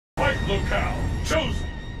locale chosen.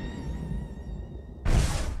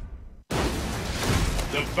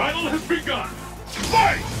 The battle has begun.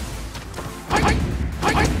 Fight!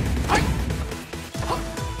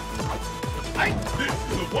 This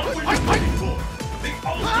is the one we've been waiting for. The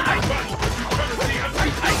ultimate battle for supremacy has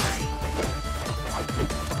begun.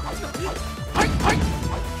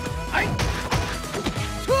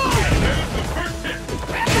 And there's the first hit.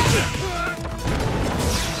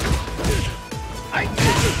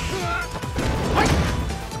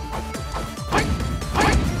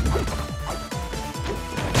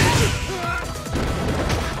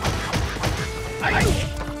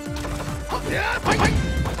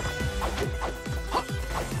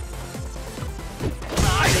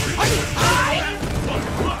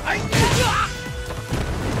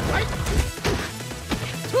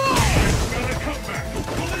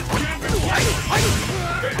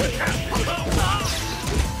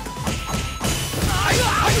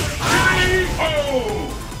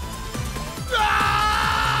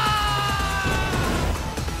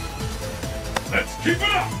 Let's keep it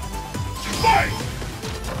up! Fight!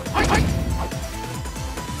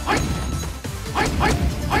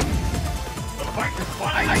 The fight is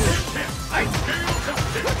finally intense. Scale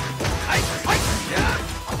tested. Incredible!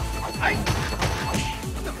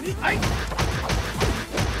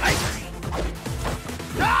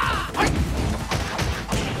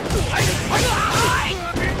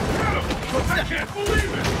 I can't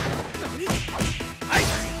believe it!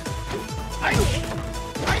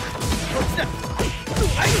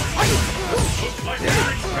 Looks like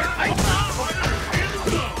they're expecting the fighter in the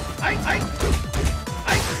zone.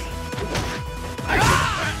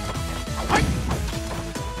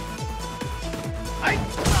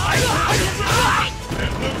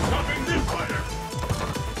 And no stopping this fighter.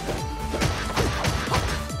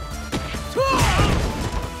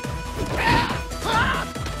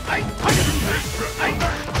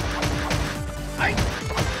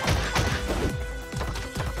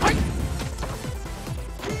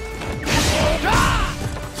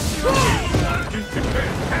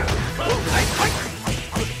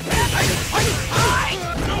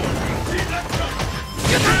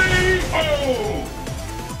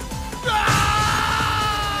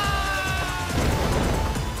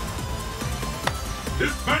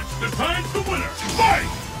 This match decides the winner. Fight!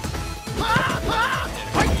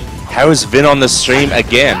 How is Vin on the stream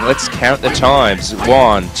again? Let's count the times.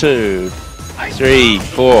 1, 2, 3,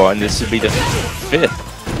 4, and this would be the 5th.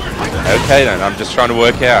 Okay then, I'm just trying to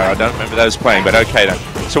work out. I don't remember those playing, but okay then.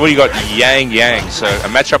 So what do you got? Yang. So a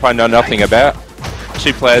matchup I know nothing about.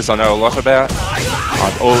 2 players I know a lot about.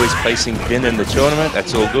 I'm always placing Vin in the tournament.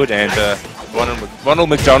 That's all good. And Ronald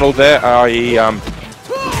McDonald there, i.e.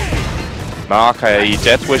 Mark, i.e.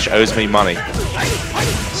 Deathwish, owes me money.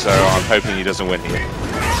 So I'm hoping he doesn't win here.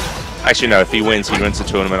 Actually no, if he wins the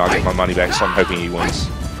tournament, I'll get my money back, so I'm hoping he wins.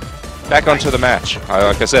 Back onto the match.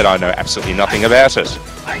 Like I said, I know absolutely nothing about it.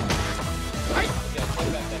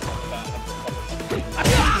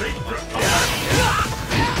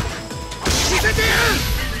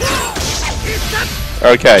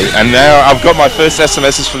 Okay, and now I've got my first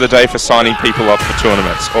SMSs for the day for signing people up for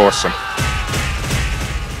tournaments. Awesome.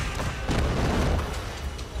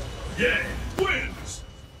 Yang wins.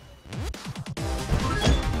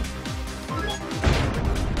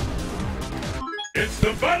 It's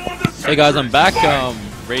the battle of the Hey guys, I'm back.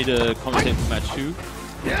 Ready to commentate for match 2.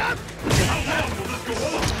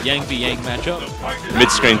 Yang v Yang matchup.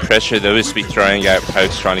 Mid-screen pressure, they'll just be throwing out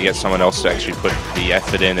pokes, trying to get someone else to actually put the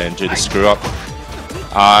effort in and do the screw-up.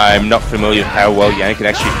 I'm not familiar with how well Yang can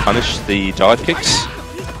actually punish the dive kicks.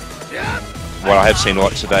 What I have seen a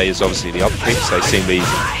lot today is obviously the up kicks. They seem to be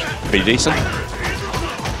pretty decent.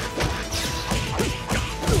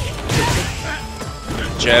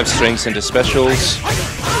 Jab strings into specials.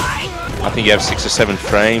 I think you have 6 or 7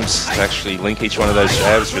 frames to actually link each one of those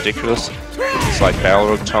jabs. Ridiculous. It's like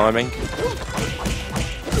Balrog timing.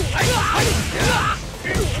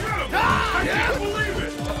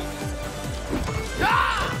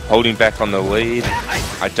 Holding back on the lead.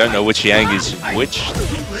 I don't know which Yang is which.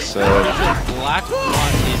 So The black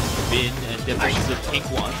one is Vin and Deathwish is the pink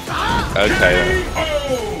one. okay.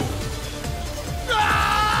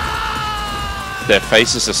 Their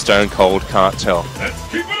faces are stone cold, can't tell.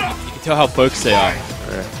 You can tell how focused they are.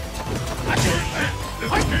 Yeah.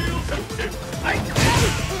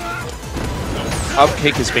 Up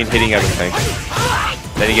kick has been hitting everything.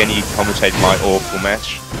 Then again, you commentate my awful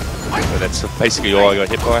match. So that's basically all I got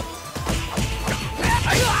hit by.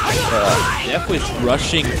 Deathwish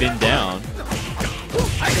rushing Vin down.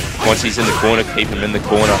 Once he's in the corner, keep him in the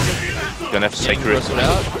corner. Gonna have to take Cross it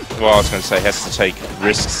out. Well, I was going to say has to take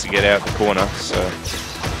risks to get out the corner, so...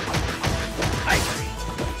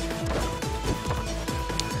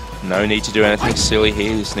 No need to do anything silly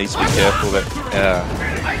here, just needs to be careful that...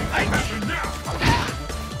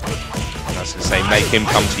 I was going to say make him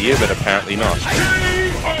come to you, but apparently not.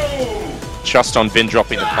 Just on Vin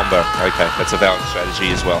dropping the combo. Okay, that's a valid strategy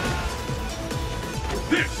as well.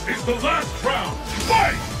 This is the last round.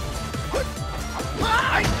 Fight!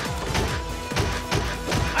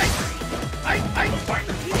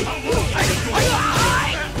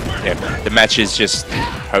 Yeah, the match is just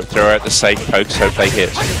hope, throw out the safe pokes, hope they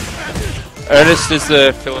hit. Ernest is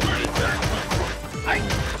the Philippines.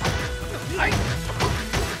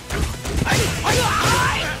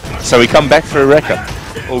 So we come back for a record.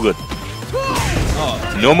 All good. Oh.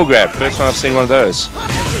 Normal grab, first time I've seen one of those.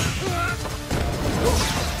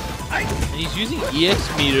 And he's using EX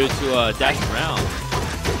meter to dash around.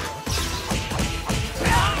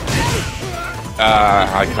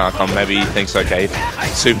 I can't come. Maybe he thinks, okay,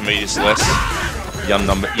 super meter's less. Yang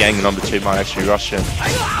number 2 might actually rush him.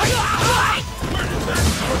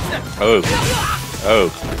 Oh. Oh.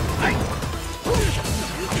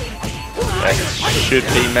 That should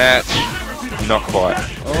be match. Not quite.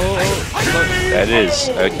 Oh. That is.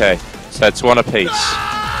 Okay. So that's one apiece.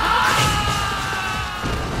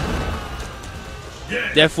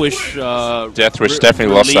 Deathwish. Deathwish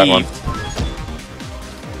definitely lost that one.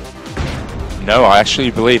 No, I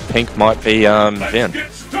actually believe Pink might be Vin.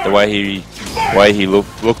 The way he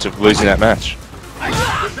looked at losing that match.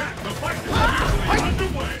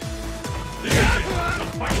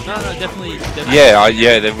 No, definitely. Yeah,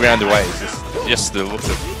 yeah, the round away is just the look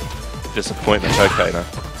of disappointment. Okay, no.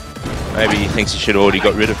 Maybe he thinks he should have already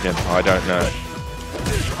got rid of him. I don't know.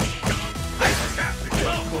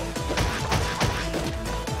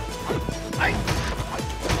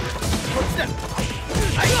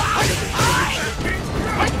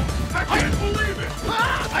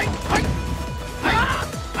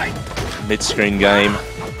 Mid-screen game,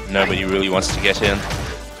 nobody really wants to get in.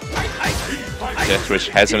 Deathwish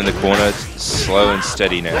has him in the corner, slow and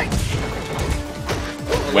steady now. A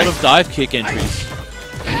lot of dive kick entries.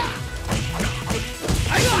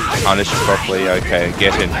 Punish properly, okay,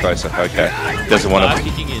 get in closer, okay. Doesn't want Dive to...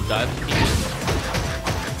 kicking in, dive kicking in.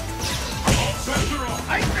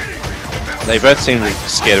 They both seem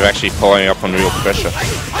scared of actually following up on real pressure.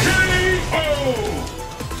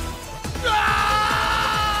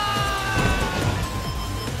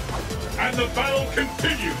 And the battle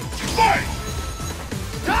continues. Fight!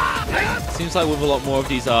 Seems like with a lot more of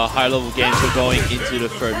these high-level games, we're going into the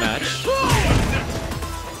third match.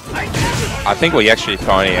 I think what you're actually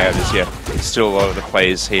finding out is, yeah, still a lot of the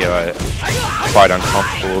players here are quite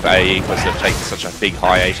uncomfortable with AE because they've taken such a big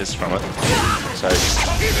hiatus from it. So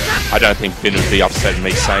I don't think Finn would be upset at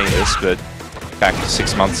me saying this, but back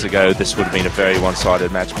 6 months ago, this would have been a very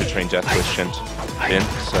one-sided match between Deathwish and Finn.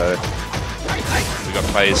 So we've got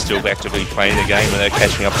players still actively playing the game and they're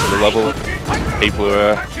catching up to the level of people who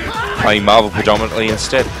are playing Marvel predominantly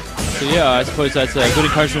instead. So yeah, I suppose that's a good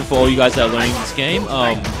encouragement for all you guys that are learning this game.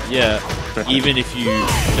 Yeah, even if you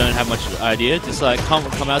don't have much idea, just like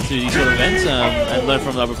come out to these sort of events and learn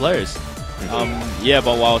from the other players. Yeah,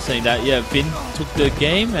 but while saying that, yeah, Finn took the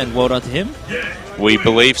game and well done to him. We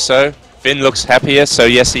believe so. Finn looks happier, so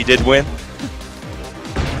yes, he did win.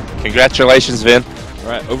 Congratulations, Vin. All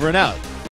right, over and out.